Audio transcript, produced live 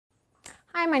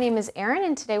Hi, my name is Erin,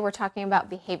 and today we're talking about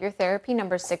behavior therapy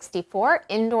number 64,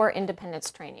 indoor independence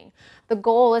training. The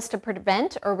goal is to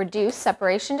prevent or reduce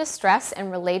separation distress and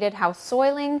related house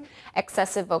soiling,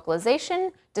 excessive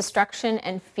vocalization, destruction,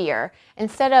 and fear.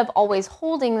 Instead of always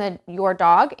holding your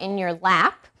dog in your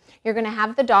lap, you're going to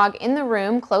have the dog in the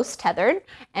room close tethered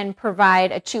and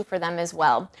provide a chew for them as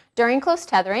well. During close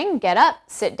tethering, get up,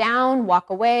 sit down,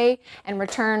 walk away, and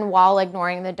return while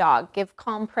ignoring the dog. Give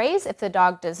calm praise if the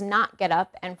dog does not get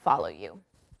up and follow you.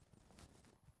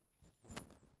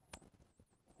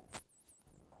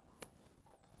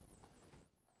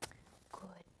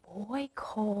 Good boy,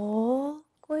 Cole.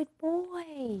 Good boy.